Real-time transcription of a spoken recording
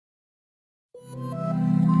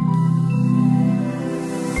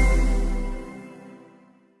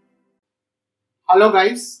Hello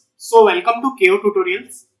guys, so welcome to KO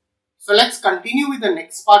Tutorials. So let's continue with the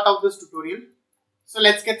next part of this tutorial. So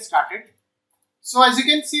let's get started. So as you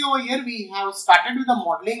can see over here, we have started with the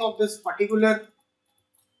modeling of this particular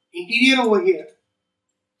interior over here.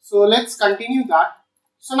 So let's continue that.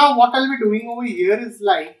 So now what I'll be doing over here is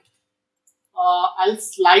I'll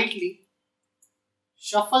slightly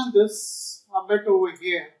shuffle this a bit over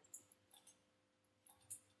here.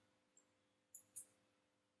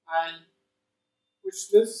 I'll push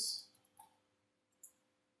this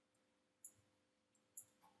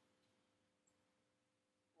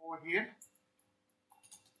over here.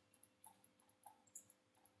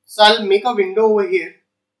 So I'll make a window over here.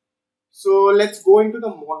 So let's go into the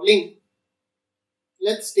modeling.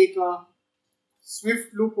 Let's take a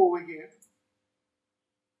swift loop over here.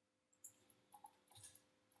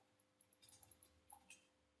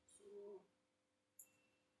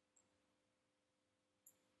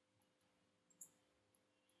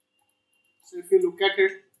 So if you look at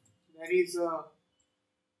it, there is a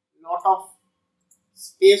lot of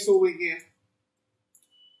space over here.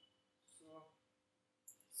 So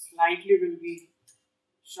slightly will be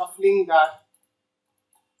shuffling that.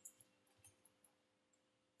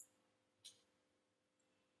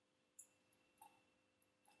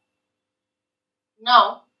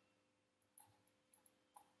 Now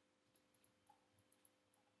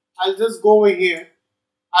I'll just go over here.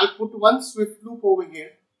 I'll put one swift loop over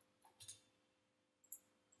here.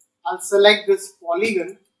 I'll select this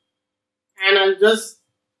polygon and I'll just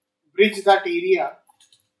bridge that area.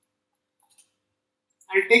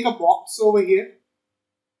 I'll take a box over here.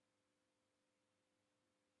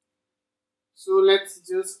 So let's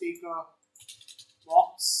just take a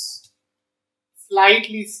box,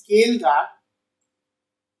 slightly scale that,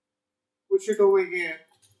 push it over here.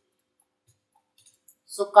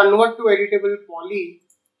 So convert to editable poly.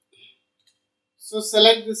 So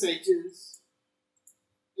select these edges.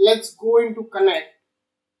 Let's go into connect.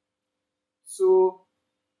 So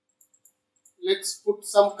let's put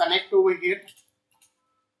some connect over here.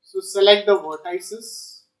 So select the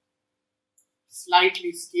vertices,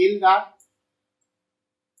 slightly scale that.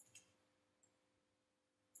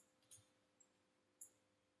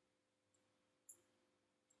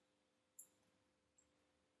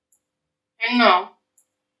 And now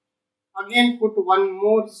again put one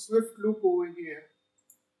more swift loop over here.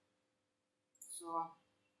 So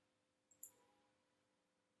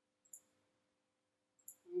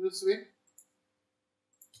in this way.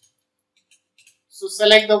 So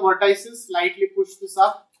select the vertices, slightly push this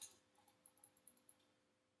up.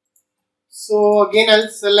 So again I'll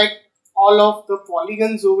select all of the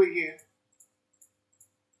polygons over here.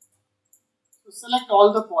 So select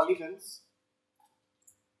all the polygons.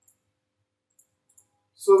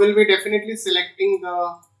 So we'll be definitely selecting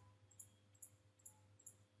the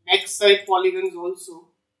next side polygons also.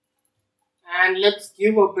 And let's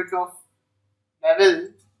give a bit of bevel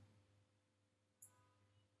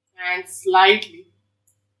and slightly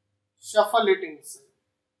shuffle it inside.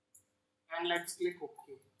 And let's click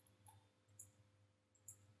OK.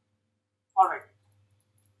 Alright.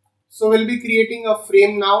 So we'll be creating a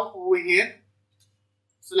frame now over here.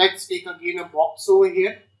 So let's take again a box over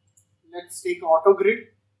here. Let's take auto grid.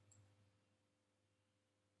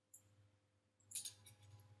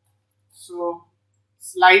 So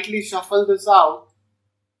slightly shuffle this out.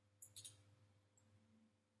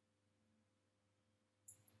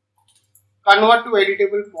 Convert to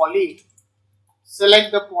editable poly.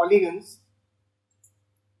 Select the polygons.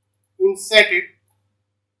 Inset it.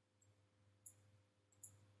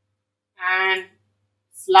 And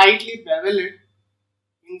slightly bevel it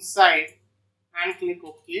inside and click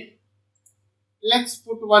OK. Let's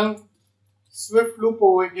put one swift loop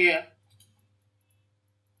over here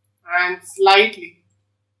and slightly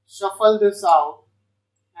shuffle this out,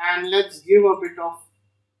 and let's give a bit of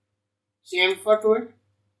chamfer to it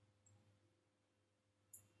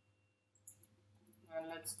and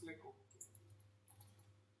let's click OK.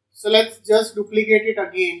 So let's just duplicate it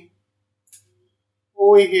again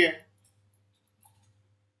over here.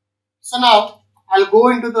 So now I'll go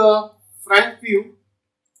into the front view.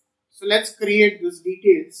 So let's create these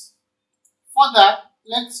details. For that,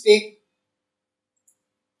 let's take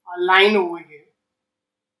a line over here.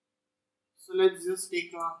 So let's just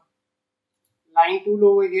take a line tool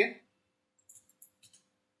over here.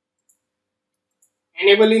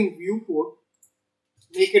 Enable in viewport.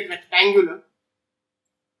 Make it rectangular.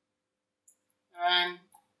 And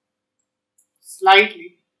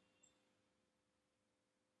slightly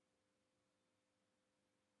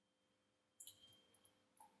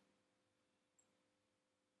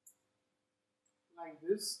like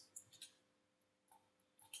this.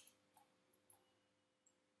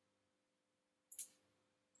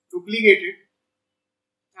 duplicate it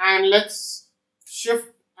and let's shift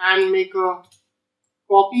and make a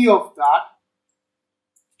copy of that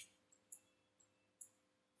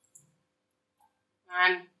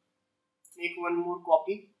and make one more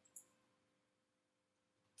copy.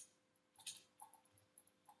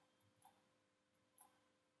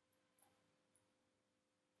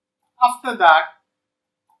 After that,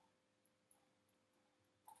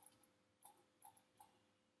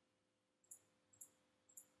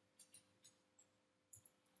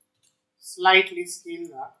 slightly scale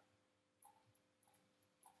that.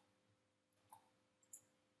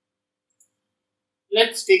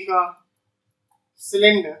 Let's take a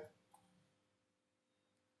cylinder.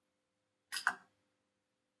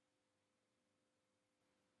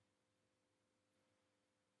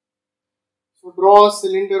 So draw a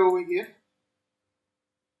cylinder over here.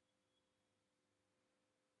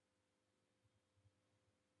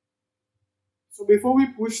 So before we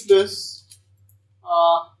push this,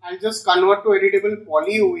 I'll just convert to editable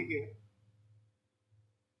poly over here.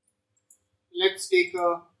 Let's take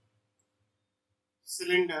a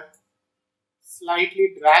cylinder,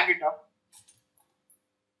 slightly drag it up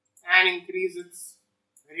and increase its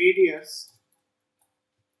radius.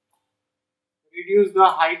 Reduce the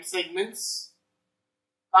height segments,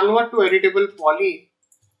 convert to editable poly,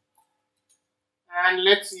 and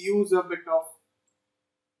let's use a bit of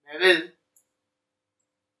bevel.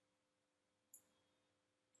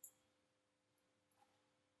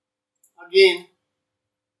 Again,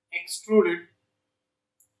 extrude it.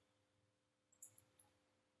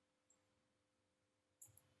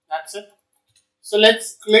 That's it. So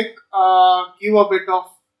let's click, give a bit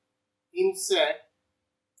of insert,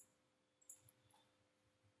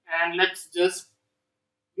 and let's just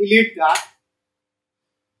delete that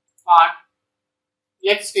part.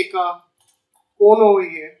 Let's take a cone over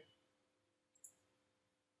here.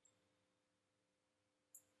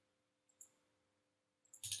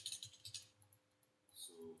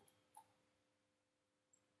 So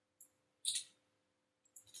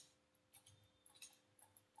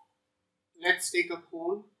let's take a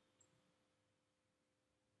cone.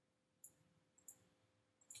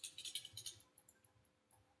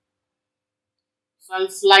 So I'll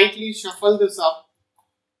slightly shuffle this up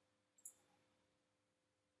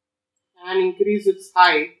and increase its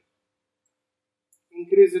height,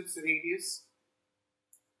 increase its radius.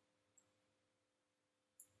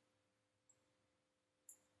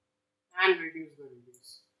 And reduce the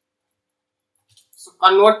radius. So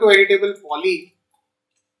convert to editable poly.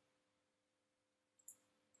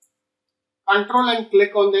 Control and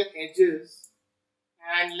click on the edges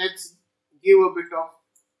and let's give a bit of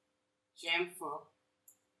chamfer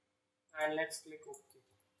and let's click OK.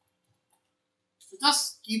 So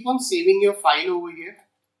just keep on saving your file over here.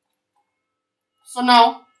 So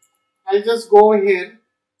now I'll just go here.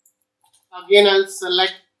 Again I'll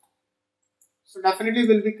select. So definitely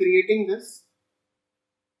we'll be creating this.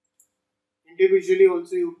 Individually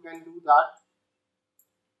also you can do that.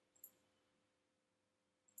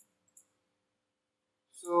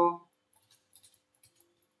 So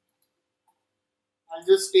I'll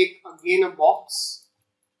just take again a box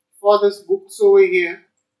for this books over here.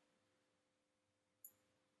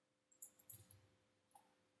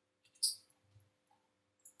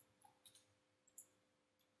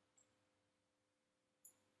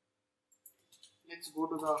 Let's go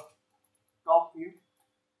to the top view.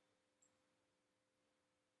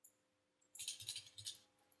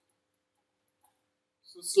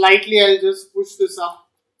 So slightly I'll just push this up.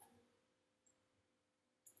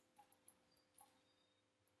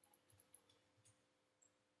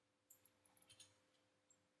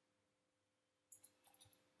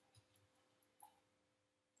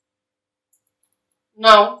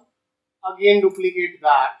 Now again duplicate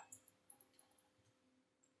that.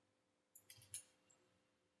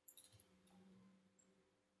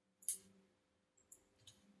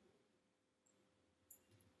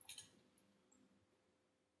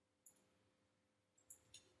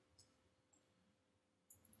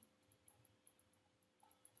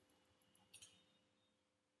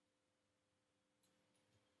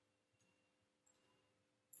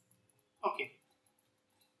 Okay.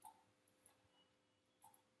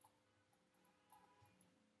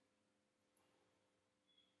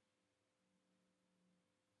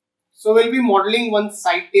 So we'll be modeling one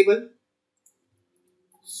side table.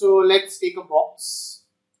 So let's take a box.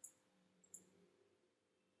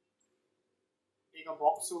 Take a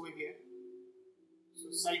box over here. So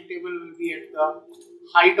side table will be at the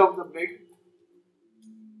height of the bed.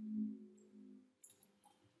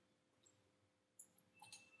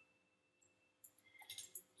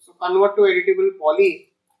 So convert to editable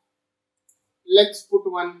poly let's put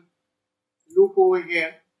one loop over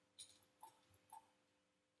here.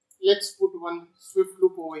 Let's put one swift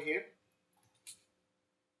loop over here.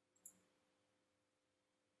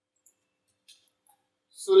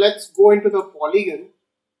 So let's go into the polygon.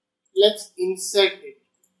 Let's insert it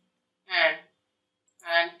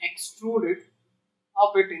and extrude it a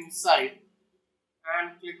bit inside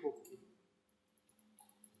and click OK.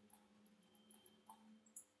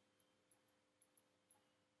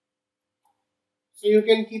 So you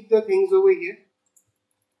can keep the things over here.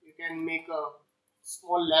 You can make a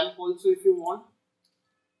small lamp also if you want.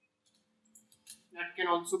 That can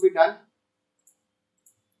also be done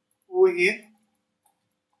over here.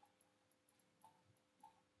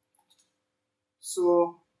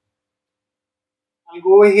 So I'll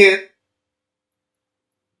go over here.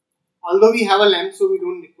 Although we have a lamp, so we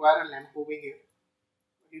don't require a lamp over here.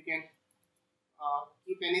 But you can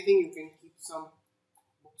keep anything. You can keep some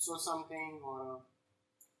books or something, or a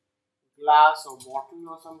glass or bottle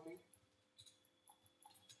or something.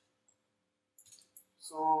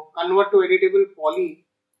 So convert to editable poly.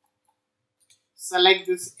 Select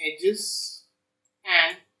this edges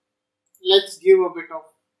and let's give a bit of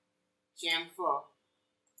chamfer.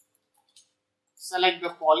 Select the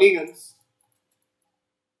polygons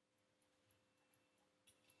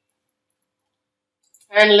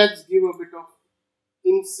and let's give a bit of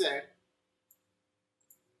insert.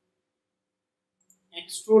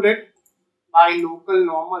 Extrude it by local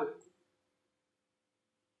normal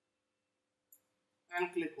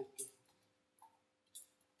and click OK.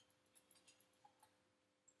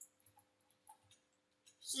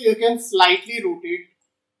 So you can slightly rotate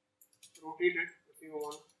it if you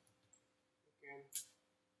want. You can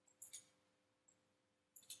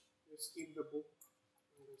just keep the book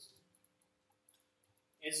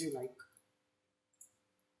as you like.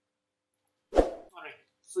 Alright,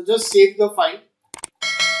 so just save the file.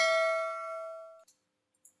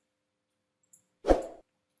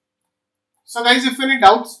 So guys, if any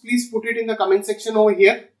doubts, please put it in the comment section over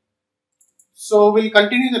here. So we'll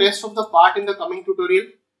continue the rest of the part in the coming tutorial.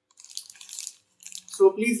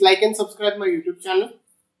 So please like and subscribe my YouTube channel.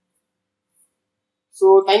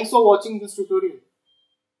 So thanks for watching this tutorial.